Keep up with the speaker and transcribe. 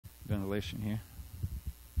ventilation here.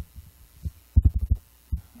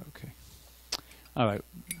 Okay. All right.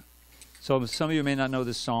 So some of you may not know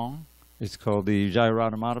this song. It's called the Jaya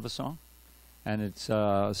Radha Madhava song. And it's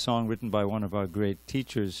a song written by one of our great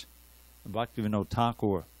teachers, Bhaktivinoda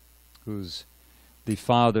Thakur, who's the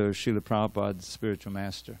father of Srila Prabhupada's spiritual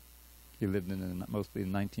master. He lived in mostly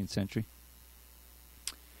in the 19th century.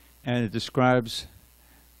 And it describes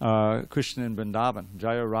Krishna in Vrindavan,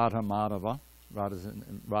 Jaya Radha Madhava.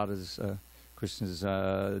 Radha's Krishna's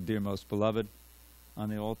dear most beloved on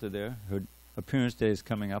the altar there. Her appearance day is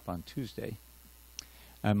coming up on Tuesday.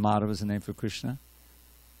 And Madhava is the name for Krishna.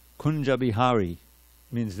 Kunja Bihari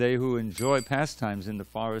means they who enjoy pastimes in the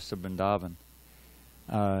forests of Vrindavan.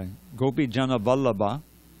 Gopi Jana Vallabha,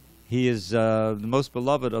 he is the most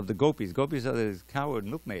beloved of the gopis. Gopis are the cowherd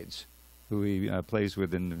milkmaids who he plays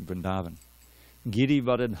with in Vrindavan. Giri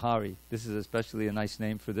Vadadhari, this is especially a nice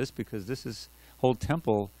name for this because this whole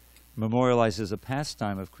temple memorializes a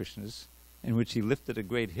pastime of Krishna's in which he lifted a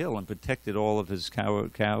great hill and protected all of his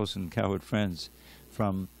cows and cowherd friends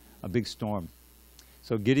from a big storm.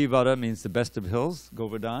 So Girivara means the best of hills,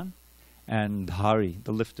 Govardhan, and Dhari,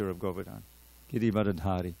 the lifter of Govardhan. Girivara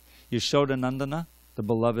Dhari. Yashoda Nandana, the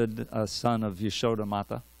beloved son of Yashoda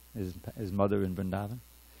Mata, his mother in Vrindavan.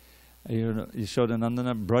 Yashoda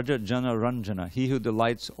Nandana, Braja Jana Ranjana, he who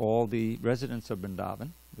delights all the residents of Vrindavan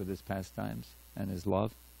with his pastimes and his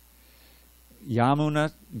love.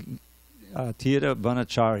 Yamuna Tira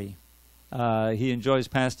Vanachari, he enjoys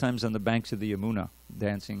pastimes on the banks of the Yamuna,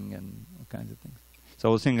 dancing and all kinds of things. So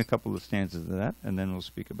we'll sing a couple of stanzas of that, and then we'll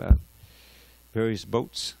speak about various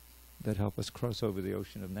boats that help us cross over the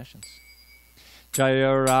ocean of nescience.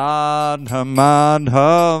 Jaya Radha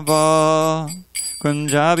Madhava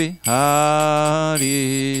Kunjabi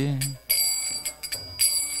Hari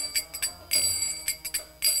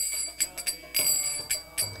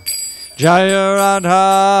Jaya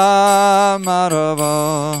Radha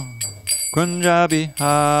Madhava Kunjabi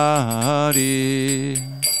Hari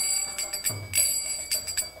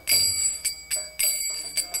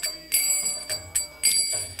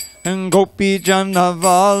and Gopi Jana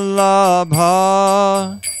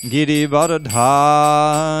Vallabha Giri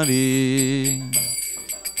Vadadhari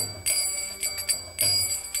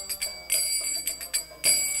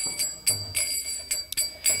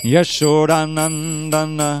Yashoda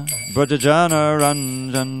Nandana Brajajana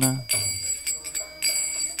Ranjana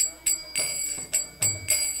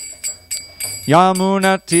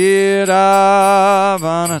Yamuna Tira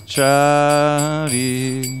Vanachari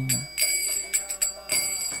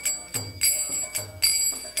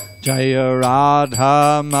Jaya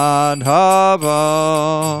Radha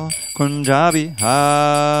Madhava Kunjabi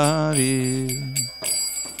Hari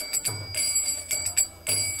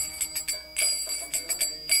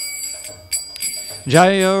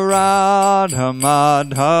Jaya Radha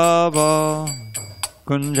Madhava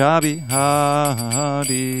Kunjabi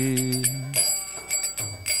Hari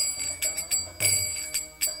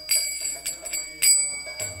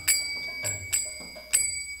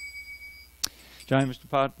Jai Mr.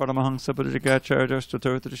 Pad Paramahansa Purajagacharya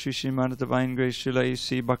Statortha Shishimana Divine Grace Shila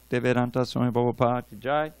A.C. Bhakti Vedanta Swami Prabhupada Ki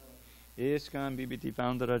Jai ISKCON BBT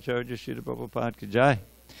Founder Acharya Shri Prabhupada Ki Jai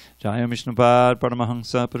Jai Vishnu Pad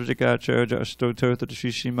Paramahansa Purajagacharya Statortha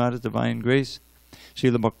Shishimana Divine Grace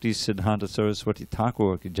Shila Bhakti Siddhanta Saraswati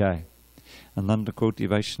Thakur Ki Jai Ananda Koti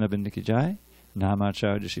Vaishnavindi Ki Jai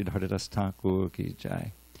Namacharya Shri Haridas Thakur Ki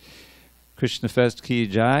Jai Krishna Fest Ki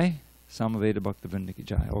Jai Samaveda Bhaktivinoda Ki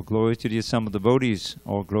Jai. All glory to the assembled devotees.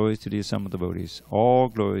 All glory to the assembled devotees. All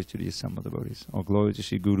glory to the assembled devotees. All glory to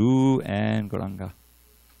Shri Guru and Gauranga.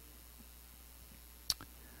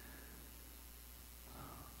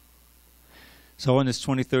 So on this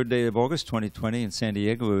 23rd day of August 2020 in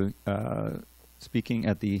SanDiego, we're speaking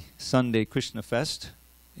at the Sunday Krishna Fest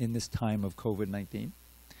in this time of COVID-19.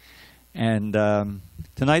 And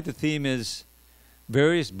tonight the theme is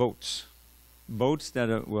various boats. Boats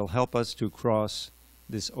that will help us to cross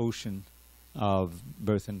this ocean of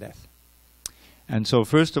birth and death. And so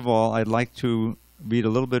first of all, I'd like to read a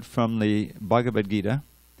little bit from the Bhagavad-Gita,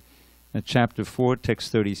 chapter 4,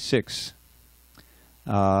 text 36,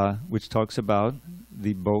 which talks about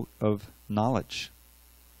the boat of knowledge.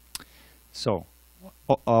 So,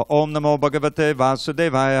 Om Namo Bhagavate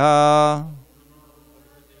Vasudevaya.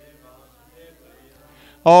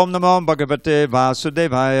 Om Namo Bhagavate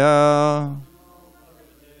Vasudevaya.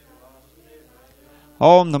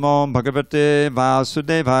 Om Namo Bhagavate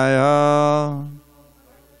Vasudevaya.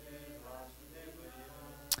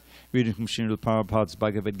 Reading from Srila Prabhupada's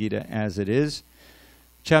Bhagavad Gita as it is.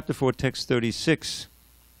 Chapter 4, text 36,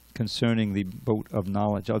 concerning the boat of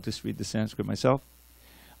knowledge. I'll just read the Sanskrit myself.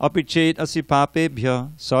 Apichet asi papebhya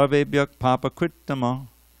sarvebhyak papakrittama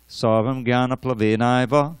sarvam jnana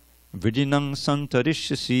plavenaiva vrijinang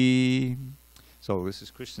santarishyasi. So this is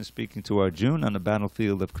Krishna speaking to Arjuna on the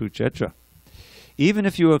battlefield of Kurukshetra. Even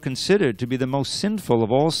if you are considered to be the most sinful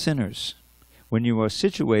of all sinners, when you are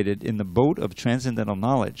situated in the boat of transcendental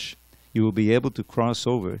knowledge, you will be able to cross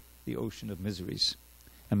over the ocean of miseries.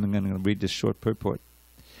 And I'm going to read this short purport.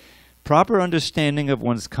 Proper understanding of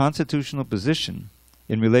one's constitutional position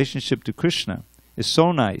in relationship to Krishna is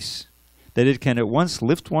so nice that it can at once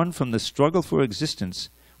lift one from the struggle for existence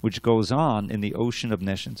which goes on in the ocean of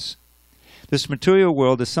nescience. This material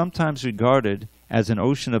world is sometimes regarded as an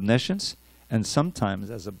ocean of nescience and sometimes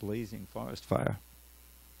as a blazing forest fire.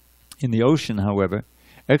 In the ocean, however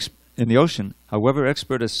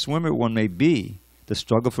expert a swimmer one may be, the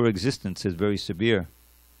struggle for existence is very severe.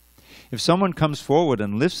 If someone comes forward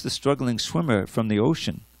and lifts the struggling swimmer from the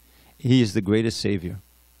ocean, he is the greatest savior.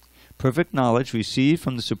 Perfect knowledge received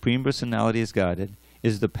from the Supreme Personality as guided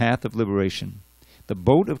is the path of liberation. The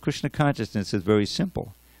boat of Krishna consciousness is very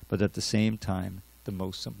simple, but at the same time the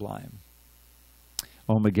most sublime.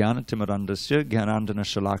 Om Jnana Timarandasya Jnanandana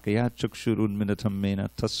Shalakaya Chakshurunminatam Mena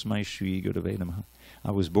Tasmai Shri Gurave Namaha. I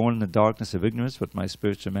was born in the darkness of ignorance, but my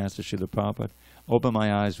spiritual master Srila Prabhupada opened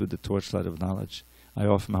my eyes with the torchlight of knowledge. I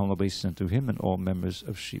offer my humble obeisance to him and all members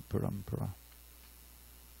of Shri Parampara.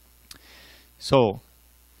 So,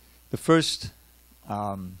 the first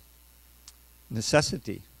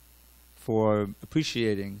necessity for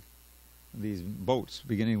appreciating these boats,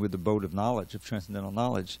 beginning with the boat of knowledge, of transcendental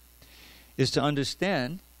knowledge, is to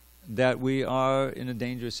understand that we are in a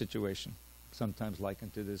dangerous situation, sometimes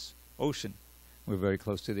likened to this ocean. We're very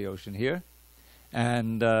close to the ocean here,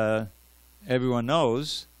 and everyone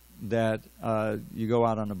knows that you go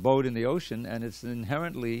out on a boat in the ocean and it's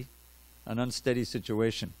inherently an unsteady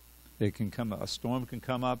situation. There can come a storm can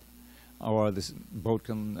come up, or this boat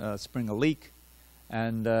can spring a leak,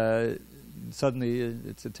 and suddenly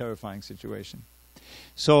it's a terrifying situation.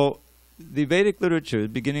 So the Vedic literature,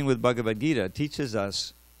 beginning with Bhagavad Gita, teaches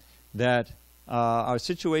us that our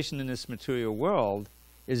situation in this material world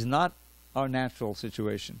is not our natural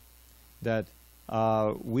situation, that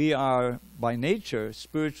we are by nature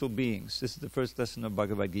spiritual beings. This is the first lesson of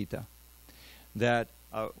Bhagavad Gita, that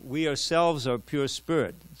we ourselves are pure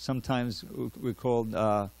spirit. Sometimes we're called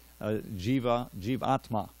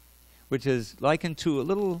jivatma, which is likened to a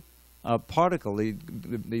little particle.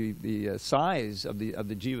 The size of the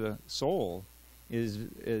jiva soul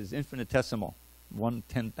is infinitesimal,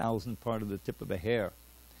 1/10,000th part of the tip of a hair,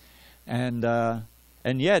 and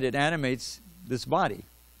yet it animates this body.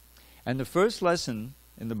 And the first lesson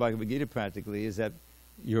in the Bhagavad Gita practically is that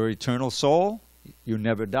your eternal soul, you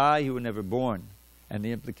never die, you were never born. And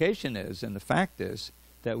the implication is, and the fact is,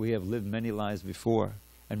 that we have lived many lives before,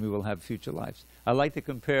 and we will have future lives. I like to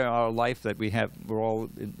compare our life that we have, we're all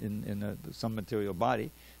in some material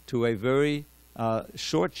body, to a very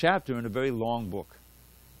short chapter in a very long book.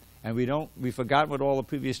 And we forgot what all the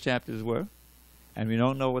previous chapters were, and we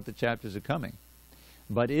don't know what the chapters are coming.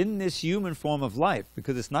 But in this human form of life,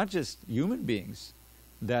 because it's not just human beings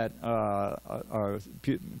that are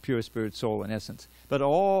pure spirit, soul, and essence, but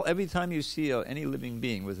every time you see any living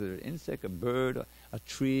being, whether it's an insect, a bird, a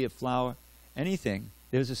tree, a flower, anything,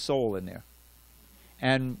 there's a soul in there.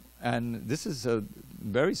 And this is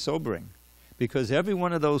very sobering, because every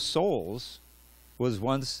one of those souls was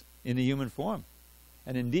once in a human form.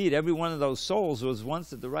 And indeed, every one of those souls was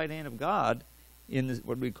once at the right hand of God in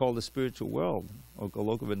what we call the spiritual world, or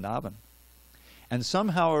Goloka Vrindavan. And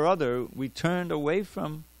somehow or other, we turned away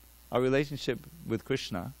from our relationship with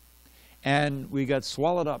Krishna, and we got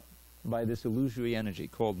swallowed up by this illusory energy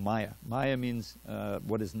called Maya. Maya means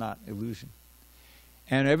what is not, illusion.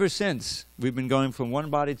 And ever since, we've been going from one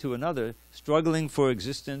body to another, struggling for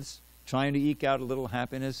existence, trying to eke out a little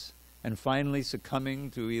happiness, and finally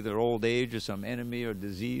succumbing to either old age or some enemy or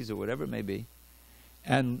disease or whatever it may be.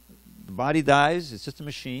 And the body dies, it's just a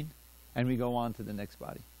machine, and we go on to the next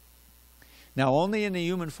body. Now, only in the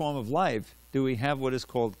human form of life do we have what is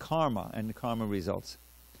called karma and the karma results.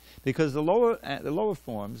 Because the lower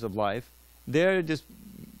forms of life, they're just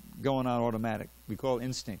going on automatic. We call it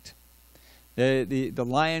instinct. The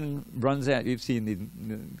lion runs at, you've seen the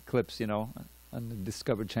clips, you know, on the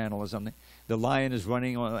Discovery Channel or something. The lion is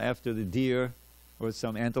running after the deer or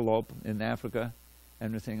some antelope in Africa,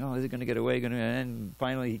 and they're thinking, oh, is it going to get away? And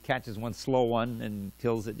finally he catches one slow one and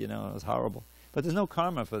kills it, you know, it's horrible. But there's no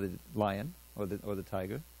karma for the lion or the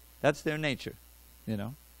tiger. That's their nature, you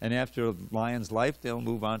know. And after a lion's life, they'll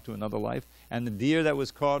move on to another life. And the deer that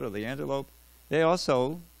was caught or the antelope, they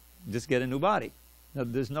also just get a new body. Now,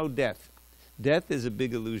 there's no death. Death is a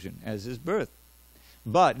big illusion, as is birth.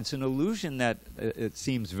 But it's an illusion that it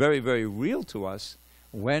seems very, very real to us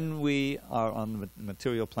when we are on the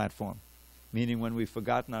material platform, meaning when we've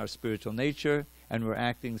forgotten our spiritual nature and we're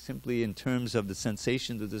acting simply in terms of the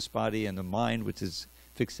sensations of this body and the mind which is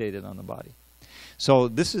fixated on the body. So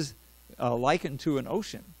this is likened to an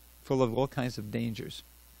ocean full of all kinds of dangers.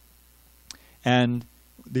 And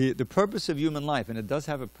the purpose of human life, and it does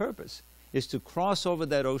have a purpose, is to cross over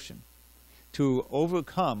that ocean, to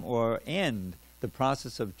overcome or end the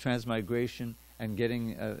process of transmigration and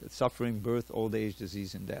getting suffering, birth, old age,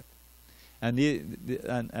 disease, and death. And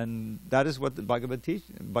and that is what the Bhagavad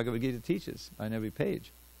Gita teaches on every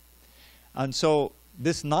page. And so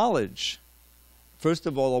this knowledge, first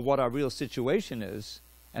of all, of what our real situation is,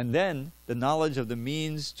 and then the knowledge of the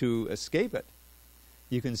means to escape it.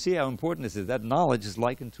 You can see how important this is. That knowledge is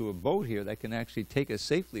likened to a boat here that can actually take us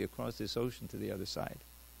safely across this ocean to the other side.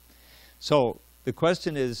 So the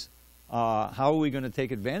question is, how are we going to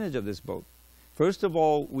take advantage of this boat? First of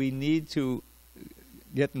all, we need to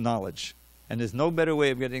get knowledge. And there's no better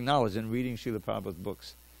way of getting knowledge than reading Srila Prabhupada's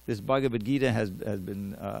books. This Bhagavad Gita has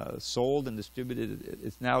been sold and distributed.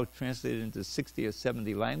 It's now translated into 60 or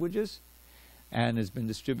 70 languages and has been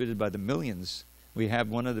distributed by the millions. We have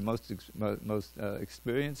one of the most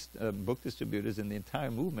experienced book distributors in the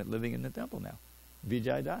entire movement living in the temple now,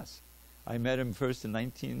 Dravida Dasa. I met him first in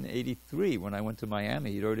 1983 when I went to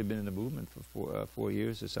Miami. He'd already been in the movement for 4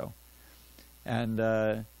 years or so.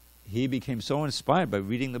 And he became so inspired by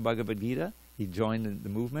reading the Bhagavad Gita, he joined the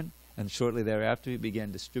movement, and shortly thereafter he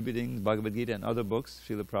began distributing the Bhagavad Gita and other books,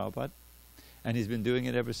 Srila Prabhupada, and he's been doing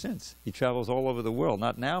it ever since. He travels all over the world,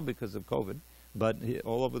 not now because of COVID, but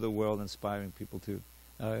all over the world inspiring people to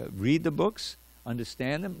read the books,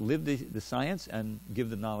 understand them, live the science, and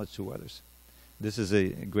give the knowledge to others. This is a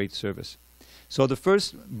great service. So the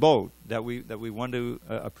first boat that we want to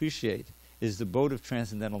appreciate is the boat of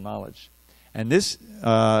transcendental knowledge. And this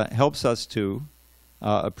helps us to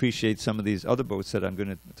appreciate some of these other boats that I'm going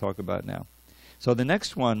to talk about now. So the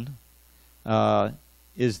next one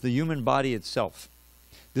is the human body itself.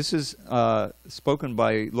 This is spoken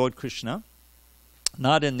by Lord Krishna,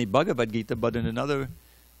 not in the Bhagavad Gita, but in another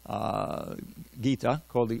Gita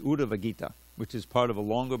called the Uddhava Gita, which is part of a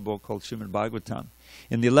longer book called Srimad Bhagavatam.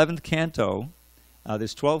 In the 11th canto,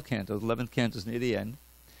 there's 12 cantos, 11th canto is near the end,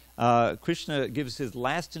 Krishna gives his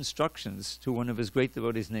last instructions to one of his great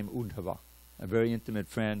devotees named Uddhava, a very intimate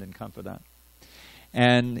friend and confidant.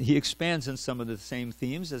 And he expands on some of the same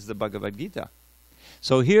themes as the Bhagavad Gita.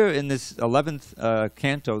 So here in this 11th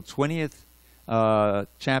canto, 20th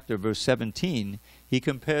chapter, verse 17, he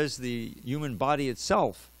compares the human body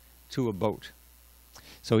itself to a boat.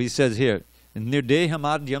 So he says here,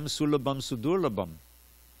 Nirdehamadyam sulabam sudurlabam,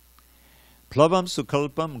 plavam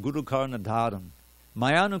sukalpam gurukarnadharam,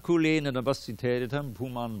 mayanukulena navasiteditam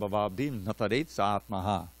bhuman bhavabdim nataret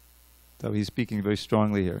saatmaha. So he's speaking very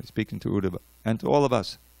strongly here, speaking to Uddhava and to all of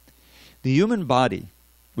us. The human body,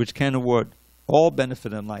 which can award all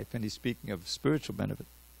benefit in life, and he's speaking of spiritual benefit,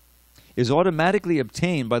 is automatically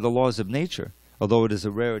obtained by the laws of nature, although it is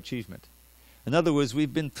a rare achievement. In other words,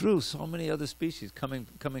 we've been through so many other species coming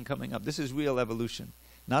up. This is real evolution.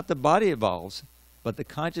 Not the body evolves, but the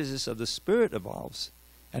consciousness of the spirit evolves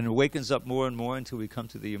and awakens up more and more until we come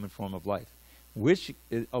to the human form of life, which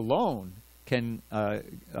alone can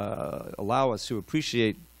allow us to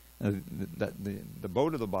appreciate the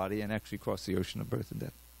boat of the body and actually cross the ocean of birth and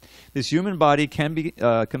death. This human body can be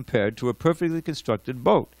compared to a perfectly constructed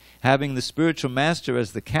boat, having the spiritual master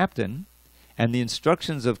as the captain and the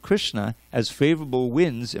instructions of Krishna as favorable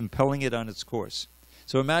winds impelling it on its course.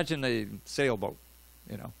 So imagine a sailboat,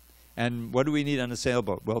 and what do we need on a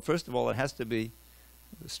sailboat? Well, first of all, it has to be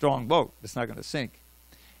a strong boat. It's not going to sink.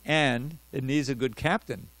 And it needs a good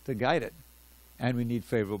captain to guide it. And we need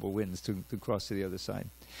favorable winds to cross to the other side.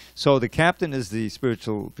 So the captain is the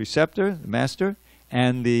spiritual preceptor, the master,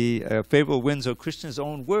 and the favorable winds are Krishna's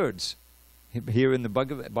own words here in the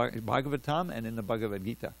Bhagavatam and in the Bhagavad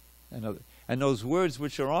Gita. And those words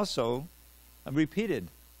which are also repeated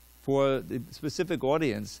for the specific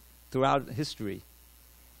audience throughout history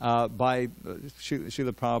by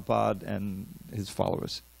Srila Prabhupada and his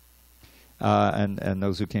followers and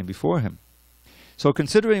those who came before him. So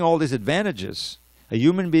considering all these advantages, a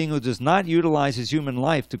human being who does not utilize his human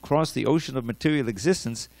life to cross the ocean of material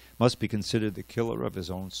existence must be considered the killer of his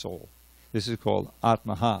own soul. This is called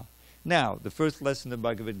Atmaha. Now, the first lesson of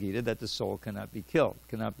Bhagavad Gita, that the soul cannot be killed,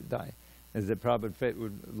 cannot die. As the Prabhupada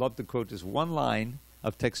would love to quote this one line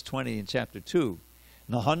of text 20 in chapter 2,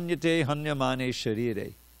 Nahanyate hanyamane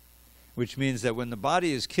sharire, which means that when the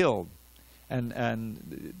body is killed,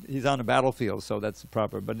 And he's on a battlefield, so that's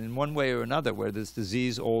proper. But in one way or another, where there's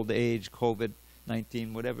disease, old age,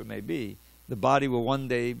 COVID-19, whatever it may be, the body will one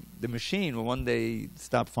day, the machine will one day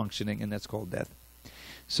stop functioning, and that's called death.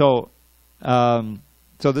 So,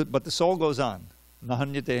 but the soul goes on.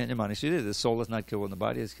 The soul is not killed when the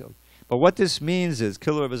body is killed. But what this means is,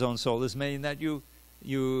 killer of his own soul, this means that you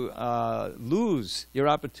lose your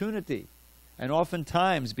opportunity. And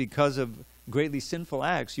oftentimes, because of greatly sinful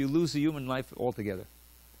acts, you lose the human life altogether.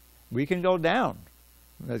 We can go down.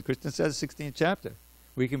 As Krishna says, 16th chapter.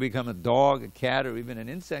 We can become a dog, a cat, or even an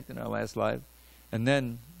insect in our last life, and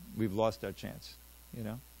then we've lost our chance, you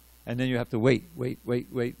know. And then you have to wait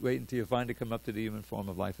until you finally come up to the human form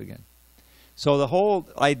of life again. So the whole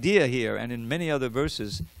idea here, and in many other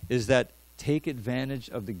verses, is that take advantage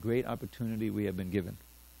of the great opportunity we have been given.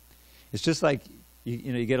 It's just like,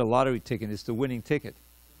 you know, you get a lottery ticket, it's the winning ticket.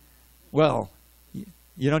 Well,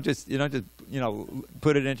 you don't just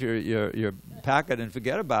put it into your packet and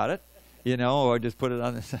forget about it, you know, or just put it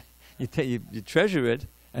on the side. You treasure it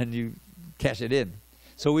and you cash it in.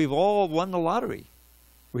 So we've all won the lottery.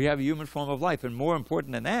 We have a human form of life, and more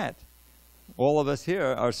important than that, all of us here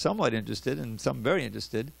are somewhat interested, and some very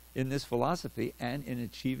interested, in this philosophy and in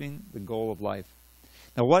achieving the goal of life.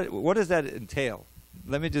 Now, what does that entail?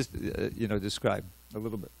 Let me just describe a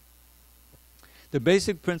little bit. The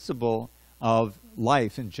basic principle of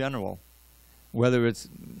life in general, whether it's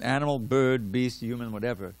animal, bird, beast, human,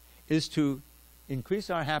 whatever, is to increase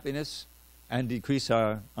our happiness and decrease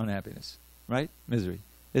our unhappiness, right? Misery.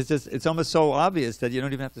 It's almost so obvious that you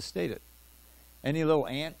don't even have to state it. Any little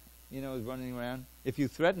ant, you know, is running around. If you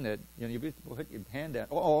threaten it, you know, you put your hand down.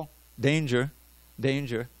 Oh, danger,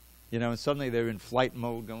 danger. You know, and suddenly they're in flight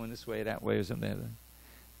mode, going this way, that way, or something.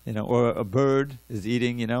 You know, or a bird is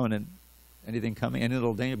eating, you know, and then anything coming, any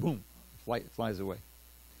little danger, boom, flies away.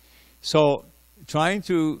 So, trying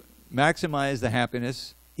to maximize the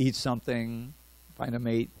happiness, eat something, find a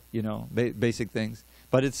mate, you know, basic things,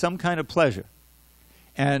 but it's some kind of pleasure.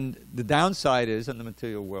 And the downside is, in the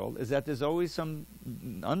material world, is that there's always some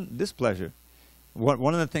displeasure.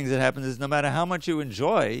 One of the things that happens is no matter how much you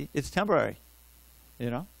enjoy, it's temporary. You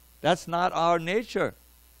know? That's not our nature.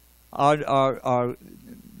 Our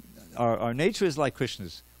nature is like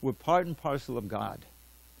Krishna's. We're part and parcel of God.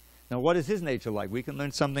 Now, what is his nature like? We can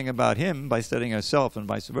learn something about him by studying ourselves and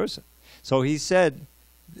vice versa. So he said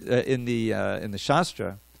in the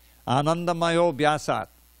Shastra, Anandamayo Vyasat,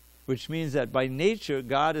 which means that by nature,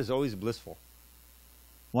 God is always blissful.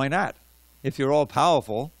 Why not? If you're all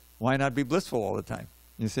powerful, why not be blissful all the time?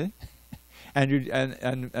 You see? and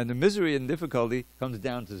the misery and difficulty comes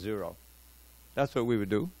down to zero. That's what we would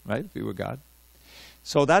do, right? If we were God.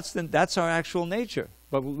 So that's our actual nature,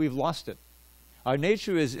 but we've lost it. Our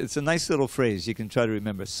nature it's a nice little phrase you can try to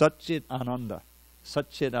remember. Sat Chit Ananda. Sat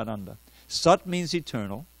Chit Ananda. Sat means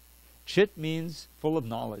eternal. Chit means full of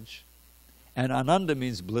knowledge. And Ananda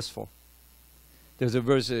means blissful. There's a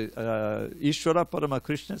verse, Ishvara Parama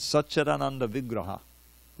Krishna Satchidananda Vigraha,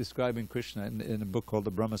 describing Krishna in a book called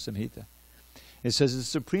the Brahma Samhita. It says the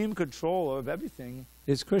supreme controller of everything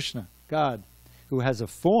is Krishna, God, who has a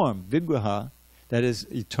form, Vigraha, that is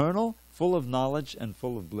eternal, full of knowledge, and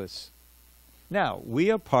full of bliss. Now,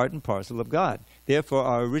 we are part and parcel of God. Therefore,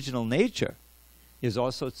 our original nature is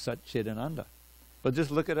also Sat Chit Ananda. But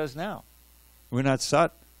just look at us now. We're not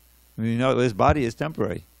Sat. We know this body is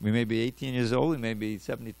temporary. We may be 18 years old, we may be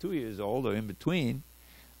 72 years old, or in between,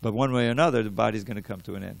 but one way or another, the body's going to come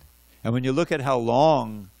to an end. And when you look at how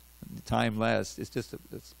long the time lasts, it's just a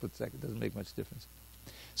split second. It doesn't make much difference.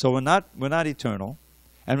 So we're not eternal,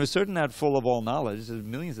 and we're certainly not full of all knowledge. There's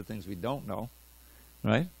millions of things we don't know,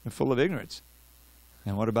 right? We're full of ignorance.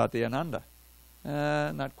 And what about the Ananda?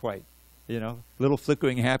 Not quite. You know, little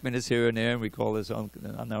flickering happiness here and there, and we call this, oh,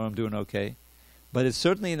 now I'm doing okay. But it's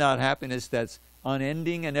certainly not happiness that's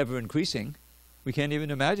unending and ever increasing. We can't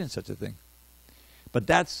even imagine such a thing. But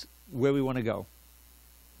that's where we want to go.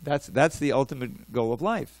 That's the ultimate goal of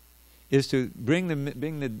life, is to bring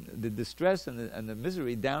the distress and the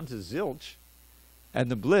misery down to zilch,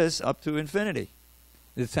 and the bliss up to infinity.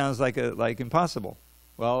 It sounds like impossible.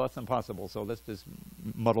 Well, that's impossible. So let's just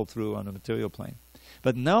muddle through on the material plane.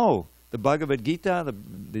 But no, the Bhagavad Gita,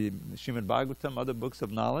 the Srimad Bhagavatam, other books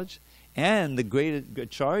of knowledge, and the great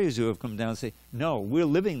acharyas who have come down and say, no, we're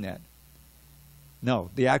living that. No,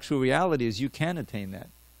 the actual reality is you can attain that.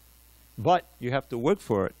 But you have to work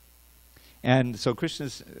for it. And so Krishna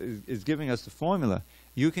is giving us the formula.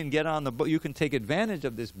 You can get on the boat, you can take advantage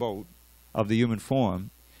of this boat, of the human form,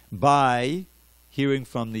 by hearing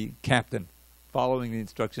from the captain, following the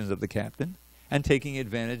instructions of the captain, and taking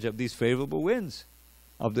advantage of these favorable winds.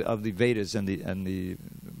 of the Vedas and the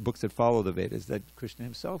books that follow the Vedas that Krishna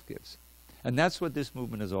himself gives. And that's what this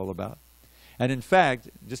movement is all about. And in fact,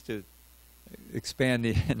 just to expand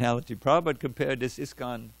the analogy, Prabhupada compared this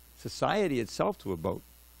ISKCON society itself to a boat.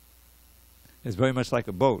 It's very much like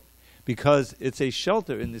a boat, because it's a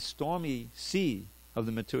shelter in the stormy sea of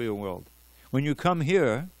the material world. When you come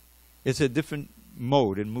here, it's a different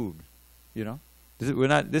mode and mood, you know.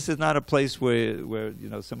 This is not a place where you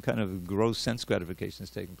know, some kind of gross sense gratification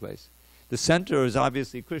is taking place. The center is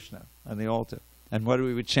obviously Krishna on the altar. And what are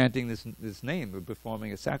we chanting this name? We're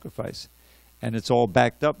performing a sacrifice. And it's all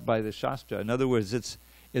backed up by the Shastra. In other words, it's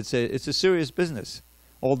a serious business.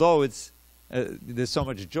 Although there's so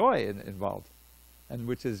much joy involved, and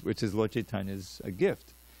which is Lord Chaitanya's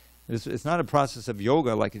gift. It's not a process of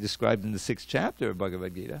yoga like he described in the 6th chapter of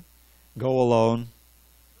Bhagavad Gita. Go alone.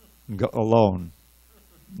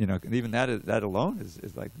 You know, even that alone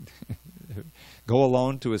is like go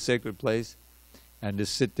alone to a sacred place and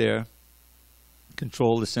just sit there,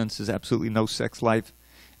 control the senses, absolutely no sex life,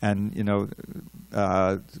 and you know,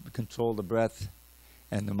 control the breath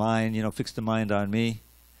and the mind. You know, fix the mind on me,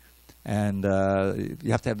 and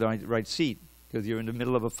you have to have the right seat, because you're in the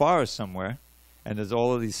middle of a forest somewhere, and there's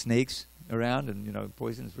all of these snakes around, and you know,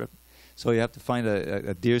 poisonous. So you have to find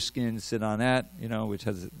a deer skin, sit on that, you know, which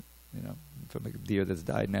has, you know, from a deer that's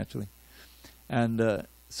died naturally, and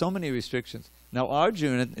so many restrictions. Now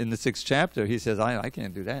Arjuna in the 6th chapter, he says, I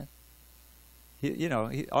can't do that.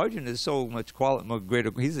 Arjuna is so much more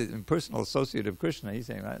greater. He's a personal associate of Krishna. He's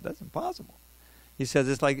saying that's impossible. He says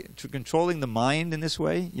it's like controlling the mind in this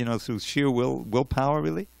way, you know, through sheer willpower.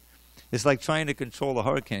 Really, it's like trying to control the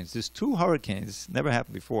hurricanes. There's 2 hurricanes, never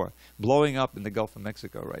happened before, blowing up in the Gulf of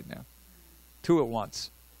Mexico right now, 2 at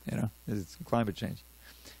once. You know, it's climate change.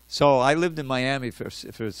 So I lived in Miami for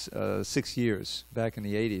 6 years back in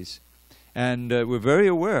the 80s, and we're very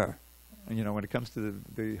aware, you know, when it comes to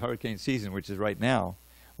the hurricane season, which is right now,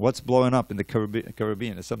 what's blowing up in the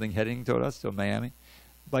Caribbean? Is something heading toward us, to Miami?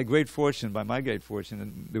 By my great fortune,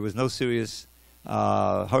 there was no serious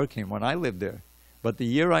hurricane when I lived there. But the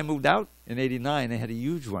year I moved out, in '89, they had a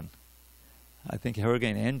huge one. I think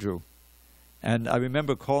Hurricane Andrew. And I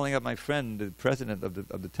remember calling up my friend, the president of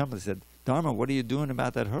the temple, and said, Dharma, what are you doing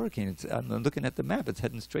about that hurricane? I'm looking at the map. It's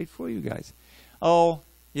heading straight for you guys. Oh,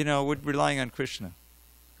 you know, we're relying on Krishna.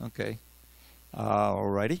 Okay.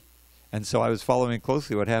 Alrighty. And so I was following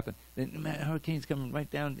closely what happened. Then the hurricane's coming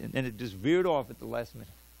right down, and it just veered off at the last minute.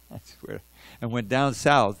 I swear. And went down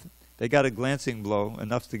south. They got a glancing blow,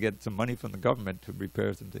 enough to get some money from the government to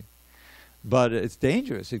repair something. But it's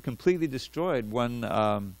dangerous. It completely destroyed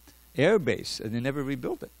one air base, and they never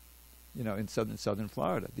rebuilt it, you know, in southern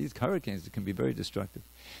Florida. These hurricanes can be very destructive.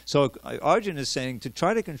 So Arjuna is saying to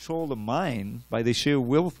try to control the mind by the sheer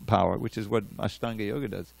willpower, which is what Ashtanga Yoga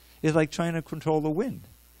does, is like trying to control the wind.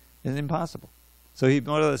 It's impossible. So he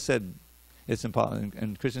more or less said, it's impossible.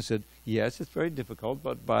 And Krishna said, yes, it's very difficult,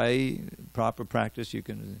 but by proper practice you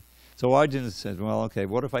can. So Arjuna said, well, okay,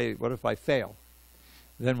 what if I fail?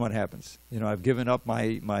 Then what happens? You know, I've given up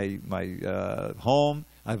my home,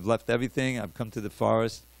 I've left everything, I've come to the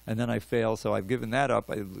forest, and then I fail, so I've given that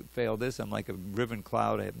up, I fail this, I'm like a riven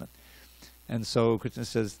cloud. And so Krishna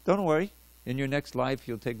says, don't worry, in your next life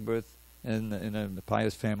you'll take birth in a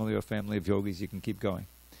pious family or a family of yogis, you can keep going.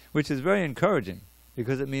 Which is very encouraging,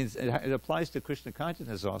 because it means it applies to Krishna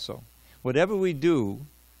consciousness also. Whatever we do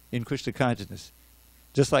in Krishna consciousness,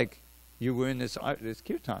 just like you were in this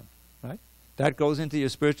kirtan, right? That goes into your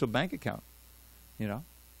spiritual bank account, you know.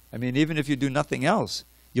 I mean, even if you do nothing else,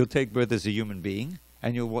 you'll take birth as a human being,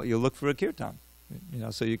 and you'll look for a kirtan, you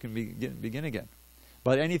know, so you can begin again.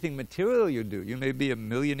 But anything material you do, you may be a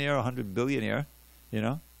millionaire, 100 billionaire, you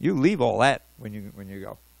know, you leave all that when you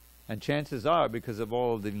go. And chances are, because of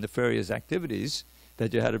all of the nefarious activities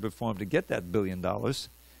that you had to perform to get that $1 billion,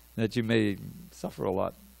 that you may suffer a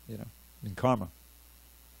lot, you know, in karma.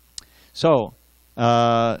 So,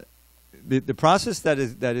 the process that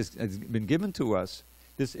has been given to us,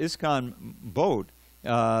 this ISKCON boat,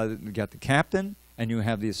 you got the captain, and you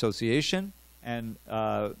have the association, and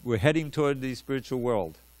we're heading toward the spiritual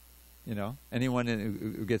world. You know, anyone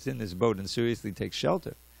who gets in this boat and seriously takes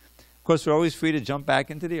shelter. Of course, we're always free to jump back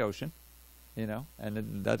into the ocean, you know,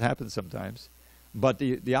 and that happens sometimes. But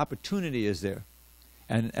the opportunity is there.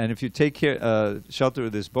 And if you take shelter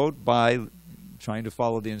of this boat by trying to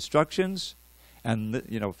follow the instructions and,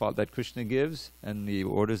 you know, that Krishna gives and the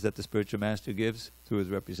orders that the spiritual master gives through his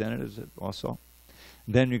representatives also,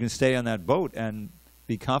 then you can stay on that boat and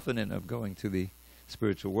be confident of going to the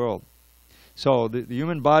spiritual world. So the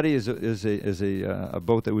human body is a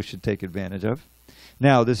boat that we should take advantage of.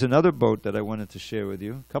 Now, there's another boat that I wanted to share with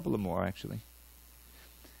you, a couple of more actually.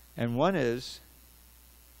 And one is,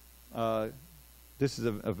 this is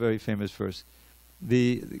a very famous verse.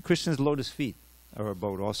 The Krishna's lotus feet are a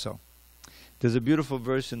boat also. There's a beautiful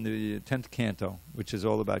verse in the 10th canto, which is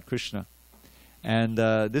all about Krishna. And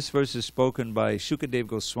this verse is spoken by Shukadev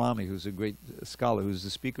Goswami, who's a great scholar, who's the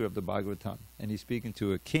speaker of the Bhagavatam. And he's speaking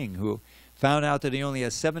to a king who found out that he only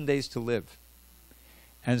has 7 days to live.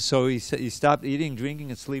 And so he stopped eating,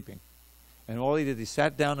 drinking, and sleeping. And all he did, he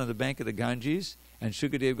sat down on the bank of the Ganges, and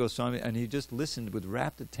Shukadev Goswami, and he just listened with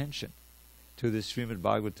rapt attention to this Srimad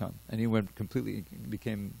Bhagavatam. And he went completely,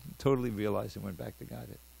 became totally realized and went back to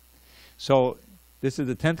Godhead. So this is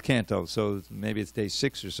the 10th canto, so maybe it's day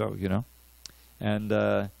 6 or so, you know. And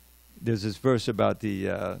there's this verse about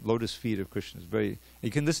the lotus feet of Krishna. It's very,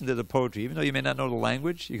 you can listen to the poetry. Even though you may not know the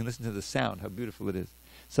language, you can listen to the sound, how beautiful it is.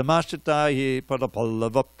 Samashchataye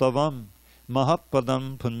padapallavaptavam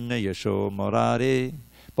mahapadam punyayasho morare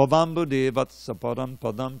pavambude vatsa padam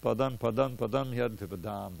padam padam padam padam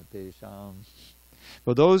yadvipadam tesham.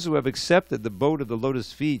 For those who have accepted the boat of the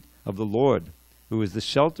lotus feet of the Lord, who is the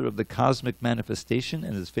shelter of the cosmic manifestation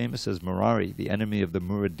and is famous as Murari, the enemy of the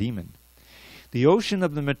Mura demon. The ocean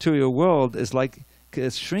of the material world is like,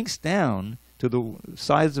 it shrinks down to the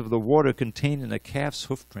size of the water contained in a calf's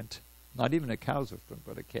hoofprint. Not even a cow's hoofprint,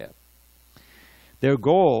 but a calf. Their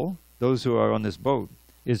goal, those who are on this boat,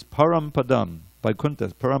 is Parampadam, Vaikuntha.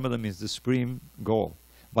 Parampadam means the supreme goal.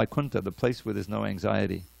 Vaikuntha, the place where there's no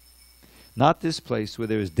anxiety. Not this place where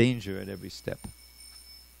there is danger at every step.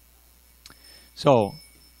 So,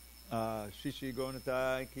 Shri Shri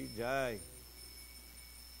Gauranatai ki jai.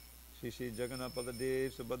 Shri Shri Jagannath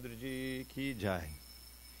Baladev Subhadraji ki jai.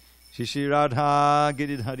 Shri Shri Radha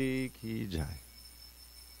Giridhari ki jai.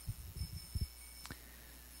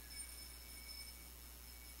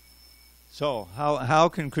 So, how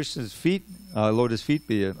can Krishna's feet, lotus feet,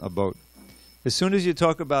 be a boat? As soon as you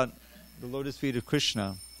talk about the lotus feet of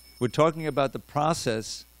Krishna, we're talking about the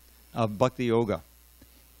process of bhakti yoga.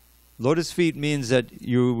 Lotus feet means that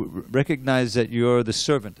you recognize that you're the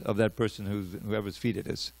servant of that person whoever's feet it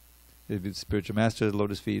is. If it's spiritual master, the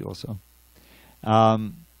lotus feet also.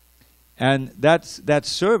 And that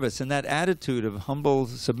service and that attitude of humble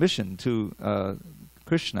submission to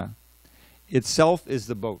Krishna itself is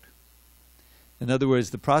the boat. In other words,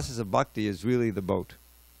 the process of bhakti is really the boat.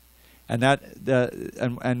 And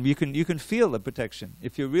and you can feel the protection.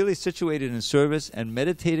 If you're really situated in service and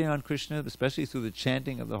meditating on Krishna, especially through the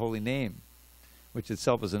chanting of the holy name, which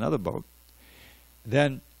itself is another boat,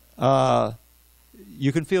 then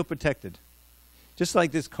you can feel protected. Just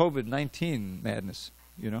like this COVID-19 madness,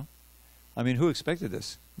 you know. I mean, who expected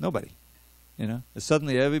this? Nobody. You know.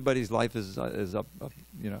 Suddenly everybody's life is up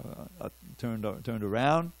turned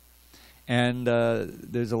around. And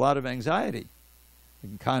there's a lot of anxiety.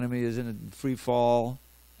 The economy is in a free fall,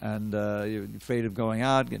 and you're afraid of going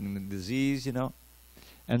out, getting the disease, you know.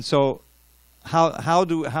 And so, how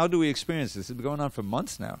do we experience this? It's been going on for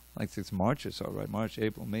months now, like since March or so, right? March,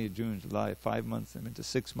 April, May, June, July, 5 months. I'm into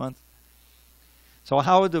 6 months. So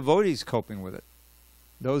how are devotees coping with it?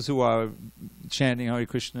 Those who are chanting Hare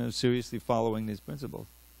Krishna, seriously following these principles.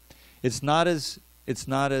 It's not as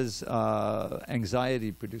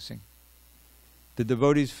anxiety producing. The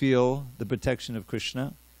devotees feel the protection of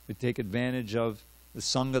Krishna. We take advantage of the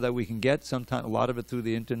sangha that we can get, sometimes a lot of it through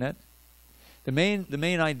the internet. The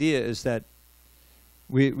main idea is that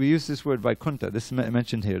we use this word Vaikuntha. This is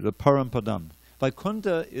mentioned here, the Parampadam.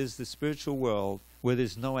 Vaikuntha is the spiritual world where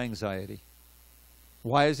there's no anxiety.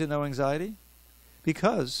 Why is there no anxiety?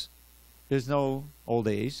 Because there's no old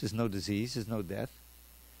age, there's no disease, there's no death.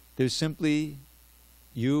 There's simply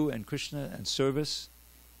you and Krishna and service,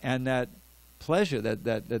 and that pleasure,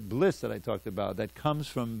 that bliss that I talked about, that comes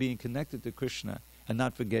from being connected to Krishna and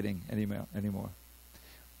not forgetting anymore.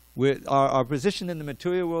 Our position in the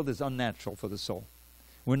material world is unnatural for the soul.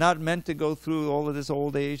 We're not meant to go through all of this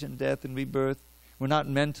old age and death and rebirth. We're not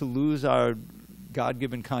meant to lose our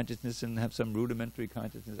God-given consciousness and have some rudimentary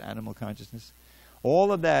consciousness, animal consciousness.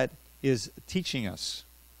 All of that is teaching us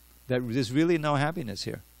that there's really no happiness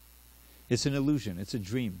here. It's an illusion. It's a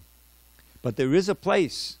dream. But there is a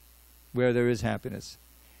place where there is happiness.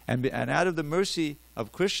 And out of the mercy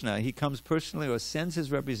of Krishna, he comes personally or sends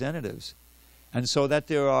his representatives. And so that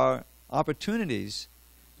there are opportunities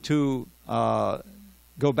to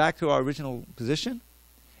go back to our original position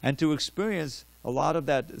and to experience a lot of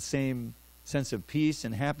that same sense of peace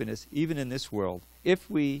and happiness even in this world,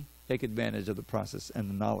 if we take advantage of the process and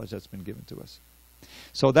the knowledge that's been given to us.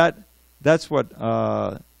 So that's what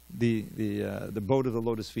the boat of the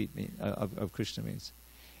lotus feet of Krishna means.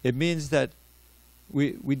 It means that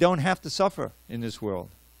we don't have to suffer in this world.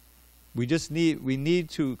 We need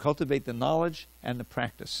to cultivate the knowledge and the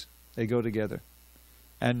practice. They go together.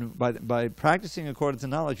 And by practicing according to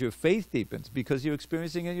knowledge, your faith deepens because you're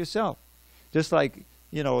experiencing it yourself. Just like,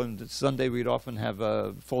 on Sunday we'd often have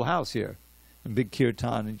a full house here, a big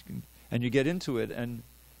kirtan, and you get into it, and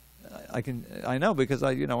I know because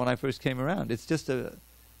when I first came around, it's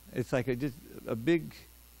it's like a big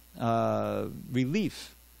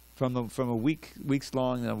relief from a weeks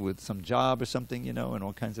long with some job or something, and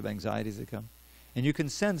all kinds of anxieties that come, and you can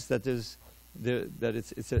sense that it's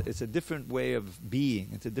a different way of being.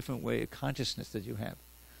 It's a different way of consciousness that you have.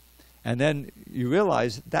 And then you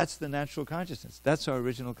realize that's the natural consciousness. That's our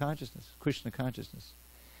original consciousness, Krishna consciousness.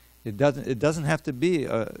 It doesn't have to be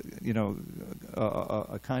a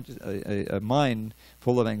mind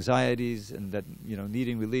full of anxieties and that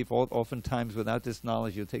needing relief. Oftentimes, without this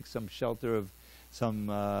knowledge, you'll take some shelter of some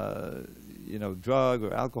drug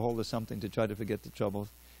or alcohol or something to try to forget the troubles,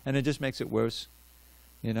 and it just makes it worse.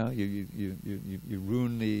 You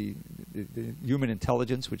ruin the human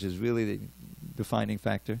intelligence, which is really the defining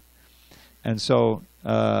factor. And so,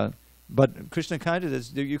 but Krishna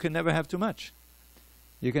consciousness, you can never have too much.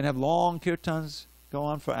 You can have long kirtans, go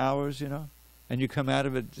on for hours, and you come out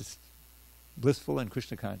of it just blissful and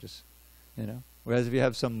Krishna conscious, Whereas if you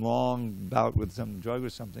have some long bout with some drug or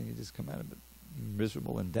something, you just come out of it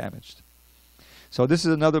miserable and damaged. So this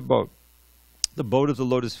is another boat. The boat of the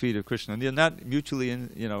lotus feet of Krishna. And they're not mutually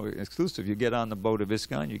exclusive. You get on the boat of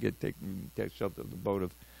ISKCON, you get take shelter of the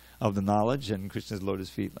boat of the knowledge and Krishna's lotus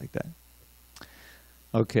feet like that.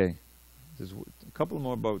 Okay. There's a couple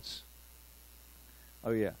more boats.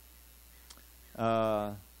 Oh yeah.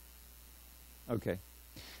 Okay.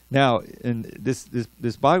 Now, in this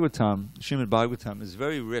Bhagavatam, Srimad Bhagavatam, is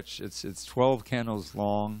very rich. It's 12 cantos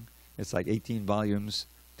long. It's like 18 volumes.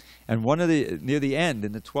 And near the end,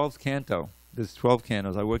 in the 12th canto, there's 12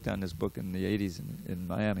 cantos. I worked on this book in the 80s in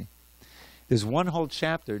Miami. There's one whole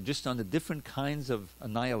chapter just on the different kinds of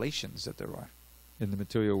annihilations that there are in the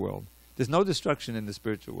material world. There's no destruction in the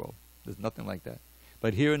spiritual world. There's nothing like that.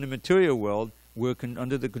 But here in the material world, we're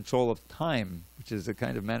under the control of time, which is a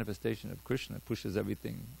kind of manifestation of Krishna. It pushes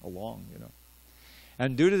everything along,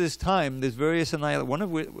 And due to this time, there's various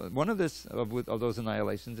annihilations. One of those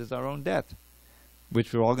annihilations is our own death,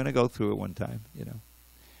 which we're all going to go through at one time,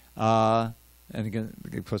 And again,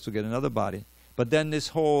 of course, we'll get another body. But then this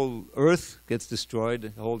whole earth gets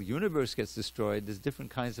destroyed, the whole universe gets destroyed. There's different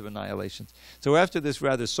kinds of annihilations. So after this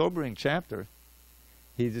rather sobering chapter,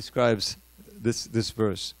 he describes this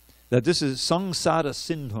verse, that this is Sangsara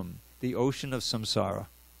Sindhum, the ocean of samsara.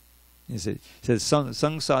 He says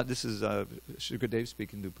Sangsara, this is Shukadev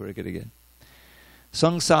speaking to Parikit again.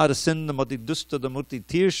 Sangsara Sindhum ati dustadamuti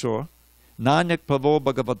tirshor, nanyak pavo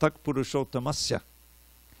bhagavatak purushottamasya.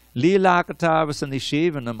 Leelakatavasa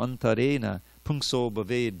nishevanam antarena pungso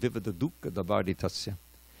bhaved vivada dukkha dabharditasya.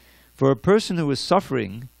 For a person who is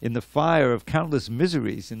suffering in the fire of countless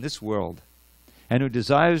miseries in this world, and who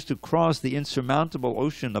desires to cross the insurmountable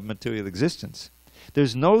ocean of material existence,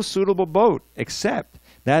 there's no suitable boat except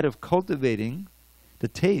that of cultivating the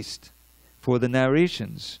taste for the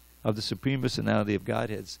narrations of the Supreme Personality of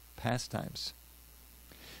Godhead's pastimes.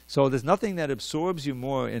 So there's nothing that absorbs you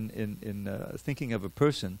more in thinking of a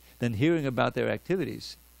person than hearing about their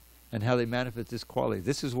activities and how they manifest this quality.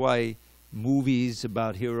 This is why movies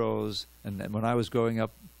about heroes, and when I was growing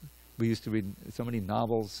up, we used to read so many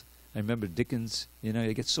novels. I remember Dickens, you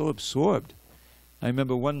get so absorbed. I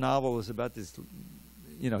remember one novel was about this,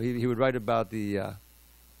 he would write about the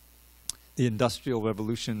Industrial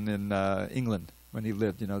Revolution in England when he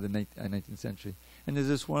lived, the 19th century. And there's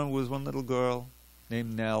this one little girl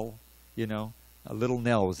named Nell, a Little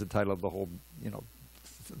Nell was the title of the whole,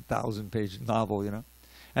 1,000-page novel,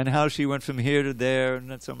 and how she went from here to there and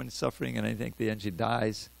had so much suffering, and I think at the end she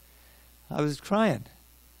dies. I was crying.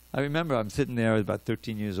 I remember I'm sitting there, I was about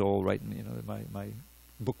 13 years old, writing, my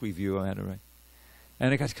book review I had to write.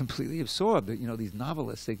 And I got completely absorbed. These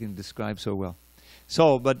novelists, they can describe so well.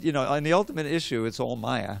 So, but, on the ultimate issue, it's all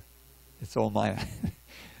Maya. It's all Maya.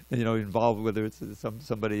 Involved, whether it's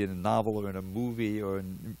somebody in a novel or in a movie or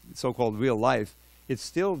in so-called real life, it's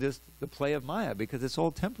still just the play of Maya because it's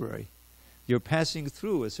all temporary. You're passing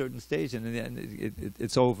through a certain stage and then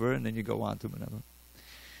it's over and then you go on to another.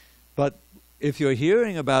 But if you're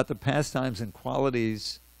hearing about the pastimes and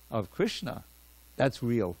qualities of Krishna, that's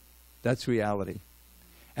real. That's reality.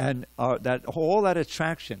 And all that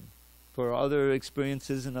attraction for other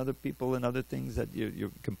experiences and other people and other things that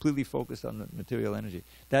you're completely focused on the material energy,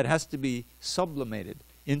 that has to be sublimated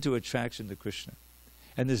into attraction to Krishna.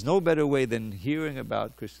 And there's no better way than hearing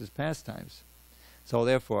about Krishna's pastimes. So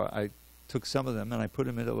therefore, I took some of them and I put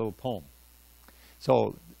them in a little poem.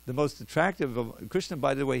 So the most attractive of Krishna,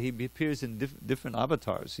 by the way, he appears in different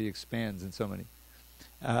avatars. He expands in so many.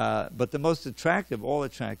 But the most attractive, all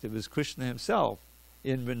attractive, is Krishna himself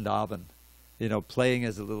in Vrindavan. You know, playing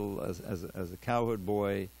as a little, as a cowherd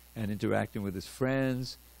boy and interacting with his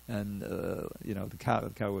friends and, you know, the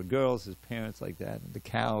cowherd girls, his parents like that, and the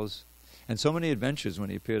cows. And so many adventures when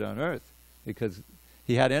he appeared on earth, because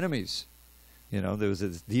he had enemies. You know, there was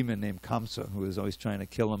this demon named Kamsa who was always trying to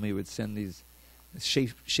kill him. He would send these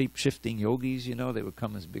shape-shifting yogis, you know. They would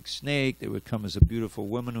come as a big snake. They would come as a beautiful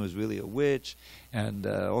woman who was really a witch, and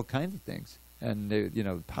all kinds of things. And they, you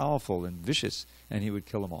know, powerful and vicious, and he would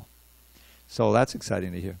kill them all. So that's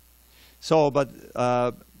exciting to hear. So, but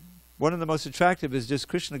one of the most attractive is just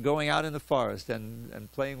Krishna going out in the forest and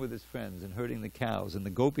playing with his friends and herding the cows, and the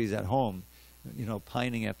gopis at home, you know,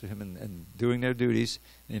 pining after him and doing their duties,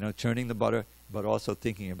 you know, churning the butter, but also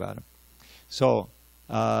thinking about him. So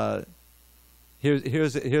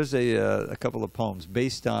here's a couple of poems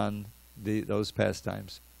based on those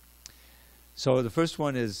pastimes. So the first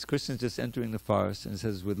one is Krishna's just entering the forest, and it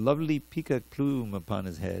says, with lovely peacock plume upon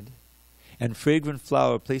his head and fragrant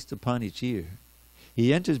flower placed upon each ear,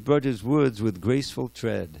 he enters Braja's woods with graceful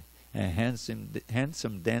tread, a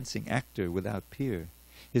handsome dancing actor without peer.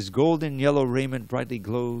 His golden yellow raiment brightly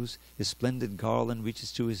glows, his splendid garland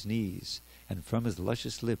reaches to his knees, and from his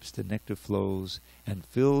luscious lips the nectar flows, and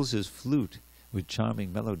fills his flute with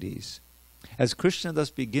charming melodies. As Krishna thus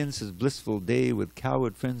begins his blissful day with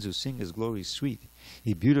cowherd friends who sing his glory sweet,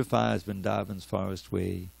 he beautifies Vrindavan's forest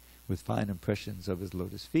way with fine impressions of his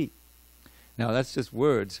lotus feet. Now that's just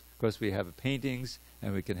words. Of course, we have paintings,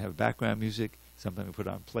 and we can have background music. Sometimes we put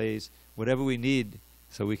on plays, whatever we need,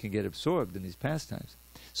 so we can get absorbed in these pastimes.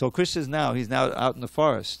 So Krishna's he's now out in the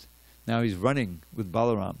forest. Now he's running with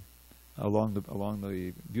Balaram along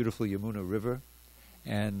the beautiful Yamuna River,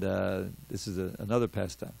 and this is another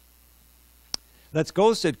pastime. Let's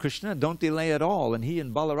go, said Krishna, don't delay at all. And he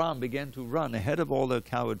and Balaram began to run ahead of all their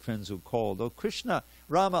cowherd friends who called, "Oh Krishna,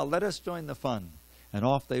 Rama, let us join the fun." And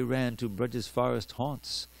off they ran to Braja's forest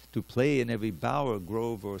haunts, to play in every bower,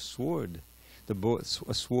 grove, or sward.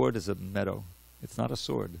 A sward is a meadow. It's not a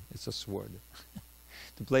sword, it's a sword.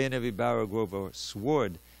 To play in every bower, grove, or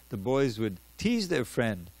sward, the boys would tease their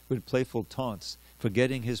friend with playful taunts,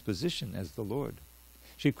 forgetting his position as the Lord.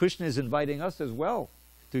 Shri Krishna is inviting us as well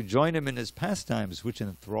to join him in his pastimes, which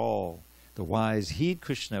enthrall. The wise heed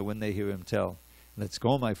Krishna when they hear him tell, "Let's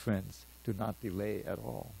go, my friends, do not delay at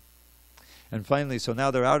all." And finally, so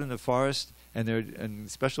now they're out in the forest, and they're in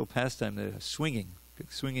special pastime, they're swinging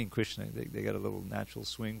Krishna. They got a little natural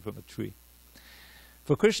swing from a tree.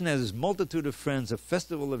 For Krishna and his multitude of friends, a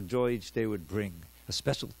festival of joy each day would bring. A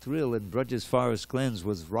special thrill in Braja's forest glens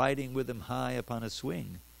was riding with him high upon a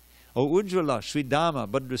swing. O Ujjvala, Sridhama,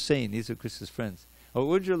 Bhadrasena, these are Krishna's friends. O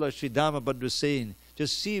Ujjvala, Sridhama, Bhadrasena,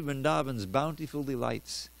 just see Vrindavan's bountiful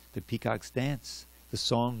delights. The peacock's dance, the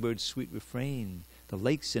songbird's sweet refrain, the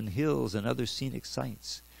lakes and hills and other scenic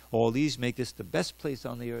sights. All these make this the best place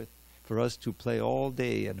on the earth for us to play all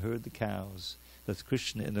day and herd the cows. Thus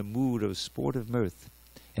Krishna, in the mood of sportive mirth,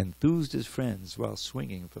 enthused his friends while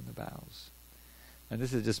swinging from the boughs. And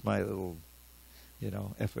this is just my little,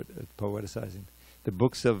 effort at poeticizing. The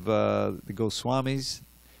books of the Goswamis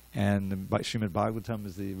and Srimad Bhagavatam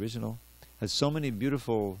is the original, has so many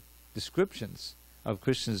beautiful descriptions of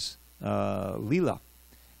Krishna's Leela.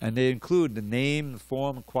 And they include the name, the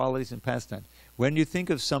form, qualities, and pastime. When you think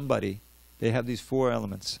of somebody, they have these four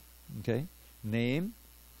elements. Okay? Name,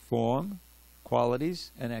 form, qualities,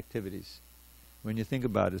 and activities. When you think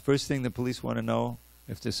about it, first thing the police want to know,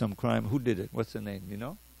 if there's some crime, who did it? What's the name? You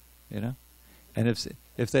know? And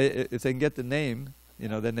if they can get the name,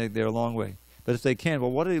 then they're a long way. But if they can't, well,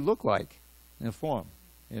 what did he look like in the form?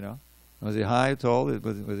 Was he high, tall?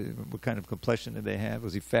 What kind of complexion did they have?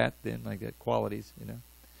 Was he fat? Thin? Like that, qualities.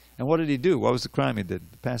 And what did he do? What was the crime he did?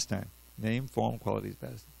 The pastime. Name, form, qualities,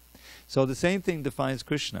 pastime. So the same thing defines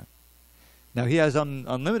Krishna. Now he has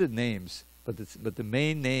unlimited names, but the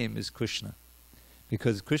main name is Krishna,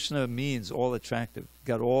 because Krishna means all attractive.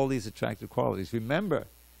 Got all these attractive qualities. Remember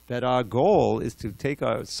that our goal is to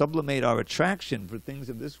sublimate our attraction for things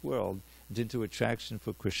of this world into attraction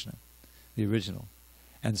for Krishna, the original.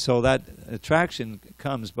 And so that attraction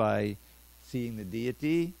comes by seeing the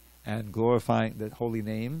deity and glorifying the holy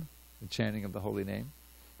name, the chanting of the holy name.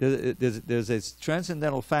 There's a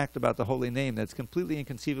transcendental fact about the holy name that's completely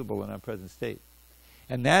inconceivable in our present state.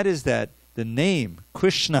 And that is that the name,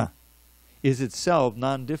 Krishna, is itself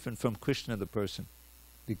non-different from Krishna the person,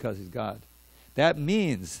 because he's God. That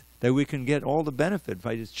means that we can get all the benefit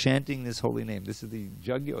by just chanting this holy name. This is the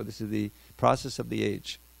jagyo, this is the process of the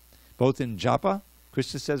age. Both in japa,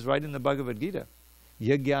 Krishna says right in the Bhagavad Gita,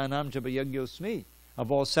 Yagyanam japa yagyosmi.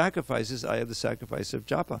 Of all sacrifices, I have the sacrifice of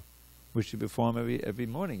japa, which you perform every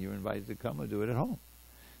morning. You're invited to come or do it at home.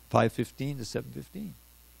 5:15 to 7:15.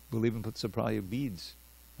 We'll even put supply of beads.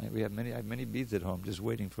 Right? I have many beads at home, just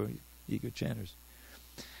waiting for eager chanters.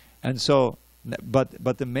 And so,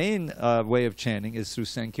 but the main way of chanting is through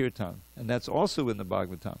Sankirtan, and that's also in the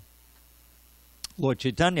Bhagavatam. Lord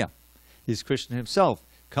Chaitanya is Krishna himself,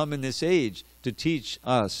 come in this age to teach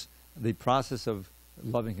us the process of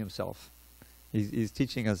loving himself. He's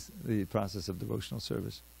teaching us the process of devotional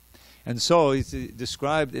service. And so he's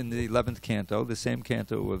described in the 11th canto, the same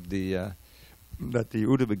canto of that the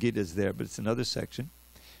Uddhava Gita is there, but it's another section.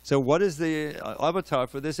 So what is the avatar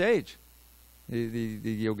for this age?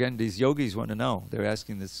 These yogis want to know. They're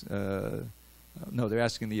asking this, they're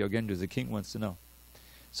asking the yogendras, the king wants to know.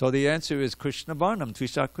 So the answer is Krishna Varnam,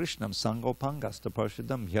 Trisha Krishnam, Sangopangasta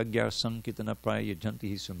Parshadam, Yagyar Sankitana Praya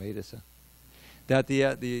Jantihi Sumedasa. That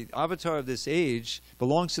the avatar of this age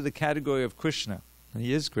belongs to the category of Krishna. And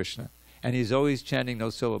he is Krishna. And he's always chanting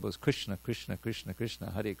those syllables, Krishna, Krishna, Krishna,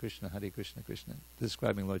 Krishna, Hare Krishna, Hare Krishna, Krishna,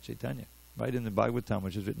 describing Lord Chaitanya. Right in the Bhagavatam,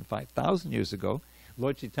 which was written 5,000 years ago,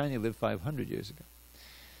 Lord Chaitanya lived 500 years ago.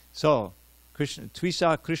 So, Krishna,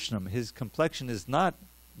 Tvisa Krishnam, his complexion is not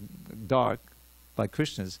dark like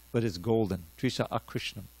Krishna's, but it's golden. Tvisa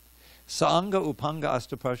Akrishnam. Saanga Upanga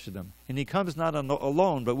Astaparshadam. And he comes not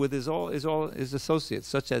alone, but with his associates,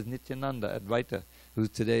 such as Nityananda Advaita, who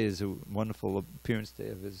today is a wonderful appearance day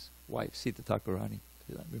of his wife, Sita Thakurani.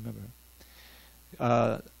 Remember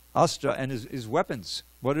her. Astra and his weapons.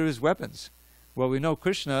 What are his weapons? Well, we know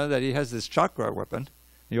Krishna, that he has this chakra weapon.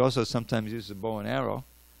 He also sometimes uses a bow and arrow.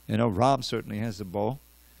 You know, Ram certainly has the bow.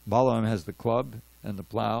 Balaram has the club and the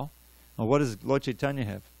plow. Well, what does Lord Chaitanya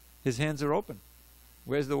have? His hands are open.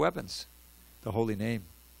 Where's the weapons? The holy name.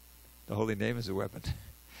 The holy name is a weapon.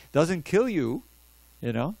 Doesn't kill you,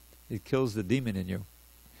 you know. It kills the demon in you.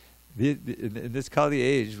 In this Kali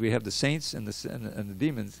age, we have the saints and the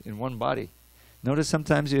demons in one body. Notice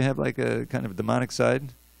sometimes you have like a kind of demonic side.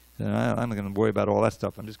 I'm not going to worry about all that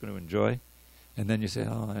stuff. I'm just going to enjoy. And then you say,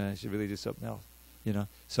 oh, I should really do something else. You know.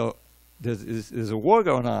 So there's a war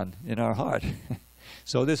going on in our heart.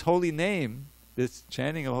 So this holy name, this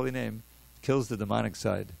chanting of holy name, kills the demonic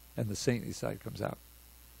side, and the saintly side comes out.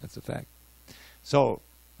 That's a fact. So,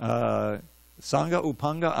 Sangha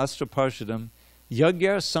Upanga Astra Parshadam,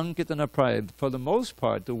 Yagyar Sankirtana Praya. For the most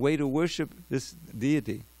part, the way to worship this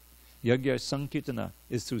deity, Yagyar Sankirtana,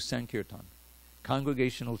 is through Sankirtan,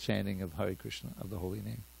 congregational chanting of Hare Krishna, of the holy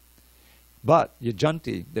name. But,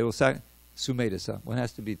 Yajanti, they will say, Sumedasa, one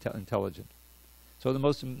has to be intelligent. So the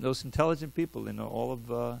most intelligent people in all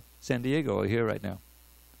of SanDiego are here right now,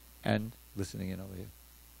 and listening in over here,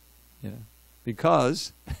 you know,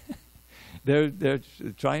 because they're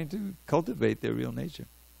trying to cultivate their real nature.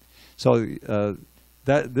 So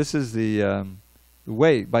this is the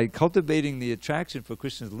way, by cultivating the attraction for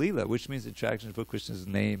Krishna's Leela, which means attraction for Krishna's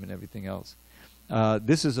name and everything else.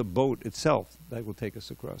 This is a boat itself that will take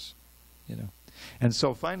us across, you know. And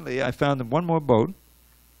so finally, I found one more boat,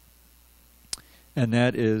 and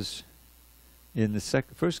that is in the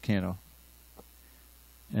first canto,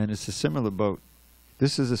 and it's a similar boat.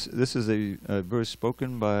 This is a verse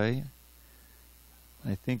spoken by,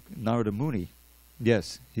 I think, Narada Muni.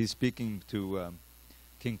 Yes, he's speaking to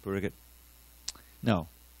King Parikshit. No.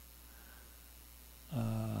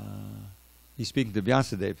 He's speaking to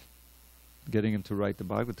Vyasadeva, getting him to write the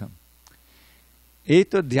Bhagavatam.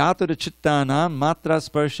 Eto dhyatura chittanam matra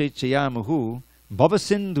sparshe chayamuhu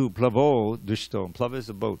bhavasindhu plavo drishto. Plava is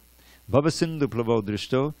a boat. Bhavasindhu plavo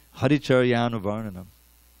drishto haricharyanu varnanam.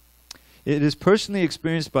 It is personally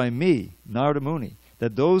experienced by me, Narada Muni,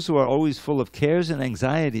 that those who are always full of cares and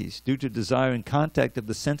anxieties due to desire and contact of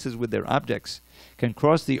the senses with their objects can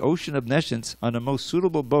cross the ocean of nescience on a most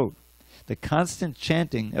suitable boat, the constant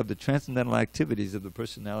chanting of the transcendental activities of the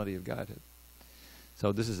personality of Godhead.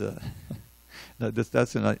 So this is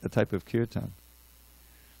that's a type of kirtan.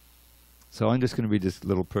 So I'm just going to read this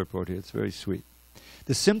little purport here. It's very sweet.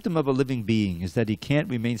 The symptom of a living being is that he can't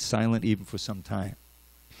remain silent even for some time.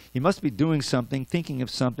 He must be doing something, thinking of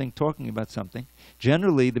something, talking about something.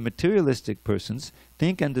 Generally, the materialistic persons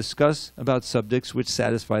think and discuss about subjects which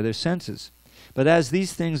satisfy their senses. But as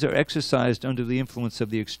these things are exercised under the influence of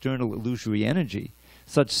the external illusory energy,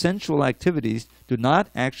 such sensual activities do not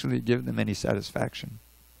actually give them any satisfaction.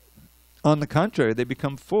 On the contrary, they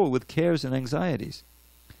become full with cares and anxieties.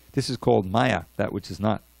 This is called maya, that which is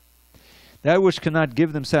not. That which cannot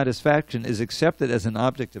give them satisfaction is accepted as an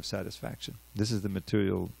object of satisfaction. This is the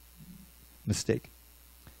material mistake.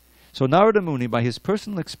 So Narada Muni, by his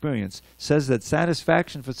personal experience, says that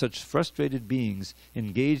satisfaction for such frustrated beings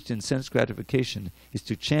engaged in sense gratification is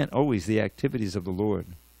to chant always the activities of the Lord.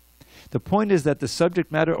 The point is that the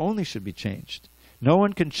subject matter only should be changed. No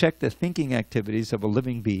one can check the thinking activities of a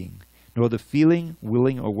living being, nor the feeling,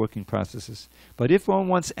 willing, or working processes. But if one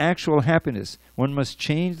wants actual happiness, one must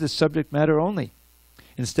change the subject matter only.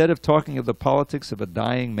 Instead of talking of the politics of a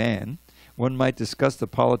dying man, one might discuss the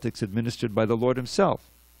politics administered by the Lord himself.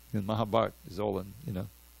 In Mahabharata is all in,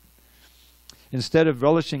 Instead of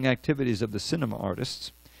relishing activities of the cinema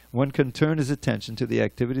artists, one can turn his attention to the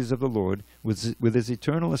activities of the Lord with his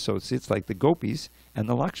eternal associates like the gopis and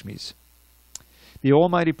the Lakshmis. The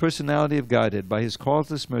Almighty Personality of Godhead, by his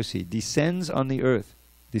causeless mercy, descends to the earth,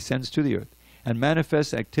 and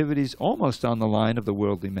manifests activities almost on the line of the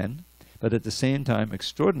worldly men, but at the same time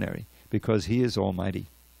extraordinary, because he is Almighty.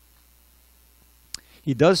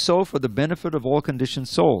 He does so for the benefit of all conditioned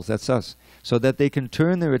souls, that's us, so that they can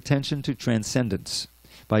turn their attention to transcendence.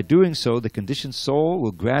 By doing so, the conditioned soul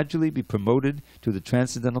will gradually be promoted to the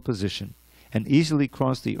transcendental position, and easily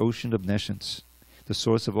cross the ocean of nescience, the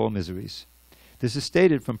source of all miseries. This is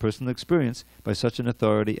stated from personal experience by such an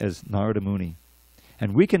authority as Narada Muni.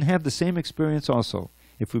 And we can have the same experience also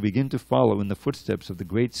if we begin to follow in the footsteps of the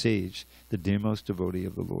great sage, the dearmost devotee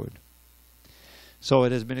of the Lord. So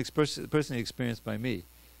it has been personally experienced by me.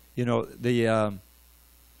 The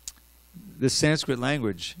Sanskrit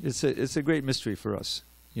language, it's a great mystery for us.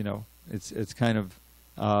 It's kind of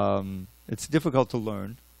it's difficult to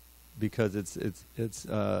learn because it's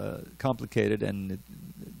complicated and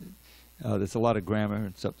there's a lot of grammar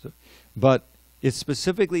and stuff. But it's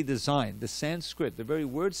specifically designed. The Sanskrit, the very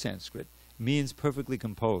word Sanskrit, means perfectly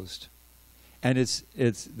composed, and it's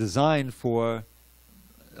designed for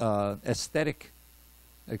aesthetic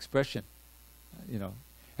expression,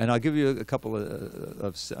 And I'll give you a couple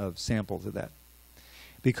of samples of that,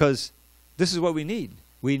 because this is what we need.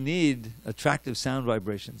 We need attractive sound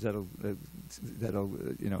vibrations that'll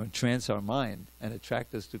entrance our mind and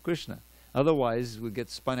attract us to Krishna. Otherwise, we get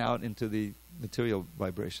spun out into the material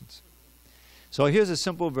vibrations. So here's a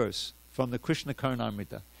simple verse from the Krishna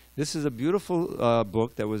Karnamrita. This is a beautiful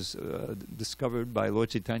book that was discovered by Lord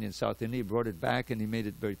Chaitanya in South India. He brought it back and he made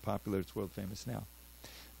it very popular. It's world famous now.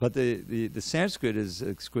 But the Sanskrit is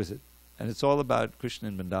exquisite, and it's all about Krishna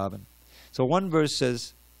and Vrindavan. So one verse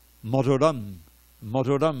says, Madhuram,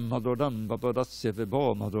 Madhuram, Madhuram, Vapadasya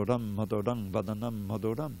Vibho, Madhuram, Madhuram, Vadanam,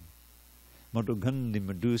 Madhuram. Madhugandhi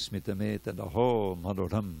Madhusmitame Tadaho,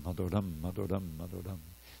 Madhuram, Madhuram, Madhuram, Madhuram.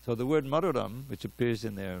 So the word Madhuram, which appears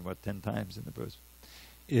in there, 10 times in the verse,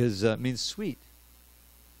 means sweet.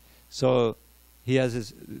 So he has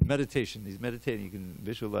his meditation. He's meditating. You can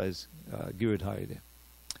visualize Giridhari there.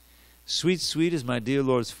 Sweet, sweet is my dear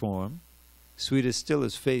Lord's form. Sweet is still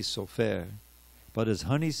his face so fair. But his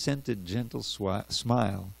honey-scented gentle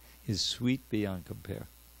smile is sweet beyond compare.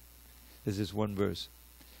 This is one verse.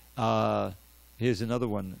 Here's another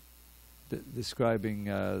one describing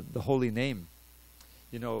the holy name.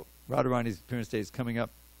 Radharani's appearance day is coming up.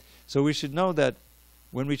 So we should know that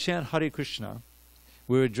when we chant Hare Krishna,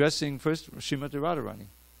 we're addressing first Srimati Radharani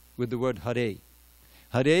with the word Hare.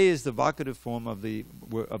 Hare is the vocative form of the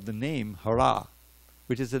name Hara,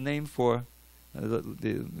 which is the name for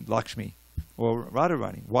the Lakshmi or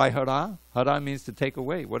Radharani. Why Hara? Hara means to take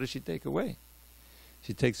away. What does she take away?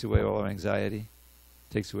 She takes away all our anxiety,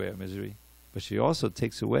 takes away our misery, but she also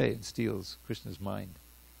takes away and steals Krishna's mind,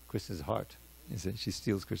 Krishna's heart. She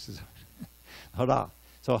steals Krishna's heart. Hara.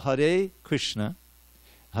 So Hare Krishna,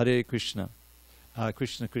 Krishna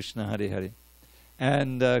Krishna, Hare Hare.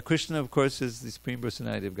 And Krishna, of course, is the Supreme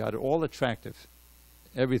Personality of God, all attractive.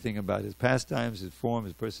 Everything about his pastimes, his form,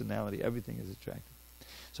 his personality, everything is attractive.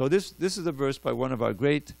 So this is a verse by one of our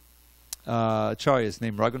great acharyas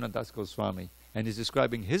named Raghunath Das Goswami, and he's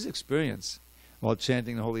describing his experience while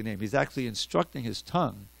chanting the holy name. He's actually instructing his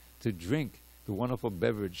tongue to drink the wonderful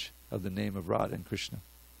beverage of the name of Radha and Krishna.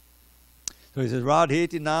 So he says,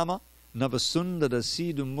 Radheti nama navasundara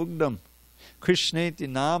siddhu mugdam Krishneti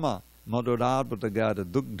nama madhurabhutagada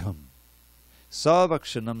dugdham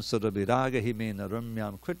savakshanam surabhiraga himena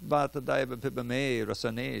ramyam kritbata daiva pibame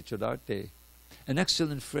rasane chodarte. An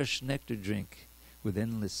excellent fresh nectar drink with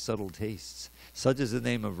endless subtle tastes, such as the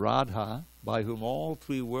name of Radha, by whom all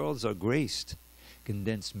 3 worlds are graced.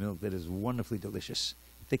 Condensed milk that is wonderfully delicious,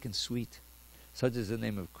 thick and sweet, such as the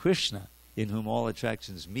name of Krishna, in whom all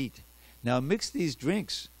attractions meet. Now mix these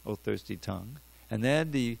drinks, O thirsty tongue, and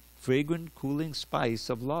add the fragrant, cooling spice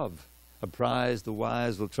of love. a prize the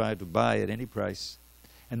wise will try to buy at any price.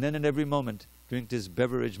 And then in every moment drink this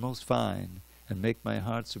beverage most fine, and make my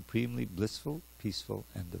heart supremely blissful, peaceful,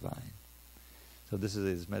 and divine. So this is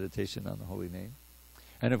his meditation on the holy name.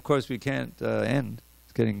 And of course we can't end,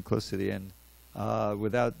 it's getting close to the end,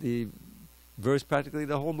 without the verse practically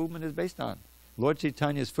the whole movement is based on. Lord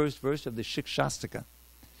Chaitanya's first verse of the Shikshashtaka.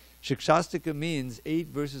 Shikshashtaka means 8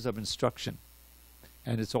 verses of instruction.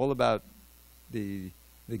 And it's all about the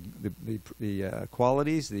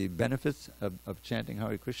qualities, the benefits of chanting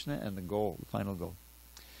Hare Krishna, and the goal, the final goal.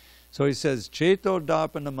 So he says, Cheto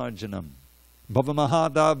darpanamarjanam,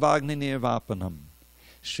 bhavamahada vagni nirvapanam,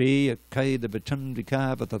 Shreya kaida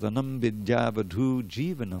vichandikavatatanam vidyavadhu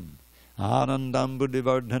jivanam, anandam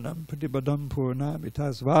buddhivardhanam pratibadam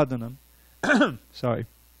purnamitasvadanam. Sorry.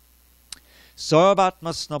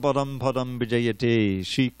 Sarvatmasnapadam padam vijayate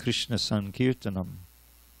Shri Krishna Sankirtanam.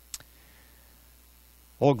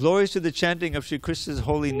 All glories to the chanting of Shri Krishna's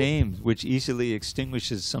holy name, which easily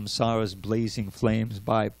extinguishes samsara's blazing flames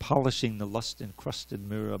by polishing the lust-encrusted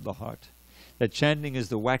mirror of the heart. That chanting is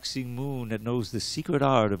the waxing moon that knows the secret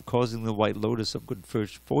art of causing the white lotus of good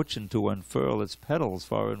fortune to unfurl its petals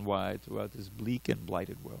far and wide throughout this bleak and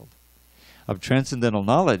blighted world. Of transcendental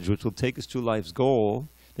knowledge, which will take us to life's goal,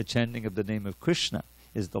 the chanting of the name of Krishna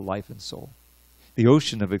is the life and soul. The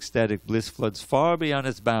ocean of ecstatic bliss floods far beyond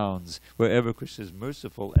its bounds, wherever Krishna's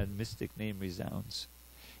merciful and mystic name resounds.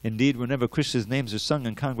 Indeed, whenever Krishna's names are sung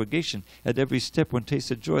in congregation, at every step one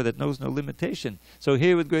tastes a joy that knows no limitation. So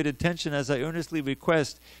hear with great attention as I earnestly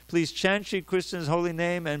request, please chant Shri Krishna's holy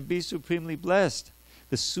name and be supremely blessed.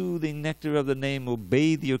 The soothing nectar of the name will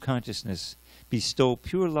bathe your consciousness, bestow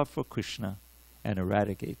pure love for Krishna, and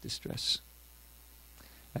eradicate distress.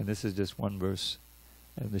 And this is just one verse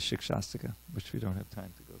of the Shikshashtaka, which we don't have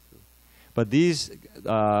time to go through. But these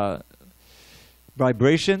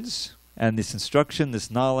vibrations and this instruction,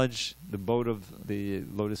 this knowledge, the boat of the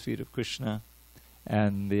lotus feet of Krishna,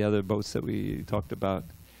 and the other boats that we talked about,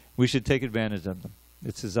 we should take advantage of them.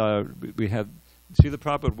 This is we have, Srila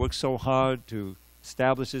Prabhupada worked so hard to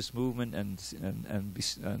establish this movement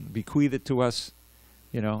and bequeath it to us,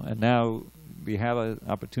 and now we have an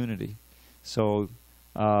opportunity. So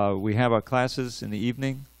we have our classes in the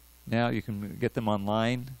evening. Now you can get them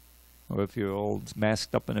online, or if you're all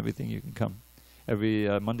masked up and everything, you can come. Every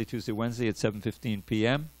Monday, Tuesday, Wednesday at 7:15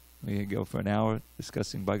 p.m. We can go for an hour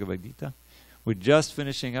discussing Bhagavad Gita. We're just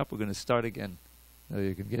finishing up. We're going to start again.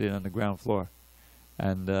 You can get it on the ground floor.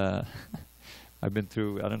 And I've been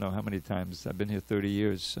through, I don't know how many times. I've been here 30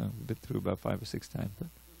 years. So I've been through about 5 or 6 times. But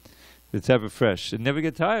it's ever fresh. And never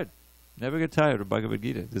get tired. Never get tired of Bhagavad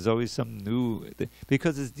Gita. There's always some new,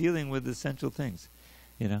 because it's dealing with essential things.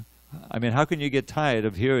 I mean, how can you get tired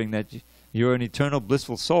of hearing that you're an eternal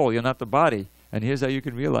blissful soul, you're not the body, and here's how you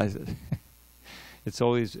can realize it. It's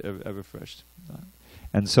always ever fresh.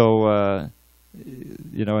 And so,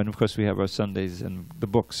 and of course we have our Sundays and the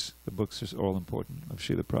books. The books are all important of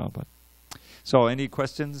Srila Prabhupada. So any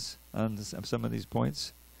questions on some of these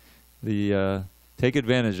points? Take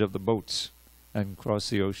advantage of the boats and cross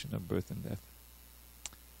the ocean of birth and death.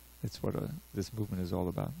 It's what this movement is all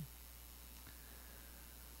about.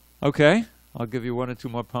 Okay, I'll give you 1 or 2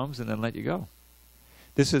 more poems and then let you go.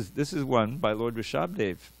 This is one by Lord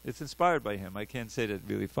Rishabhdev. It's inspired by him. I can't say that it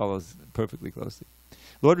really follows perfectly closely.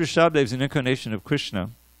 Lord Rishabhdev is an incarnation of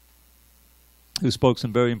Krishna who spoke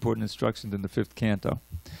some very important instructions in the 5th canto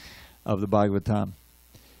of the Bhagavatam.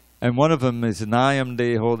 And one of them is Nayam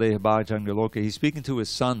Deho Deha Bhajangaloka. He's speaking to his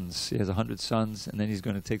sons. He has 100 sons, and then he's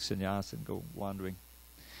going to take sannyas and go wandering.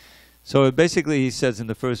 So basically he says in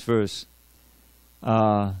the first verse,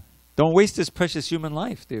 don't waste this precious human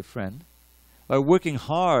life, dear friend, by working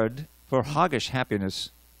hard for hoggish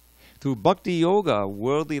happiness. Through bhakti yoga,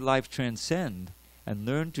 worldly life transcend, and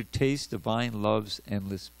learn to taste divine love's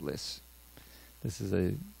endless bliss. This is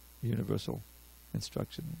a universal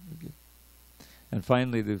instruction we give. And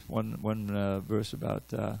finally, there's one verse about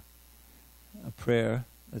a prayer.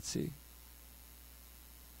 Let's see.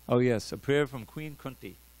 Oh yes, a prayer from Queen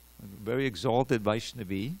Kunti, a very exalted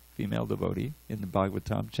Vaishnavi, female devotee, in the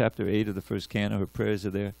Bhagavatam, chapter 8 of the 1st canto. Her prayers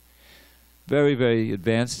are there. Very, very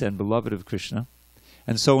advanced and beloved of Krishna.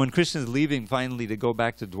 And so when Krishna is leaving finally to go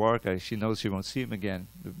back to Dwarka, she knows she won't see him again.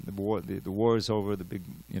 The war is over. The big,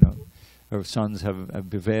 her sons have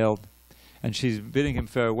prevailed. And she's bidding him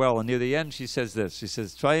farewell. And near the end, she says this. She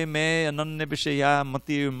says, Traye me anannibishaya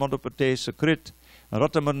matir modapate sakrit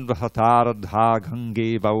rataman vahatarad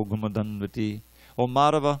gange vaugumadanvati. O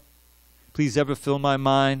Madhava, please ever fill my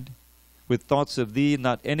mind with thoughts of thee,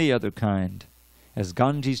 not any other kind. As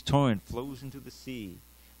Ganges torrent flows into the sea,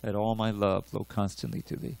 let all my love flow constantly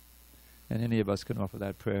to thee. And any of us can offer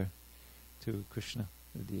that prayer to Krishna,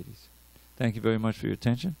 the deities. Thank you very much for your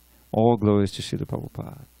attention. All glories to Srila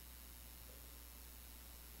Prabhupada.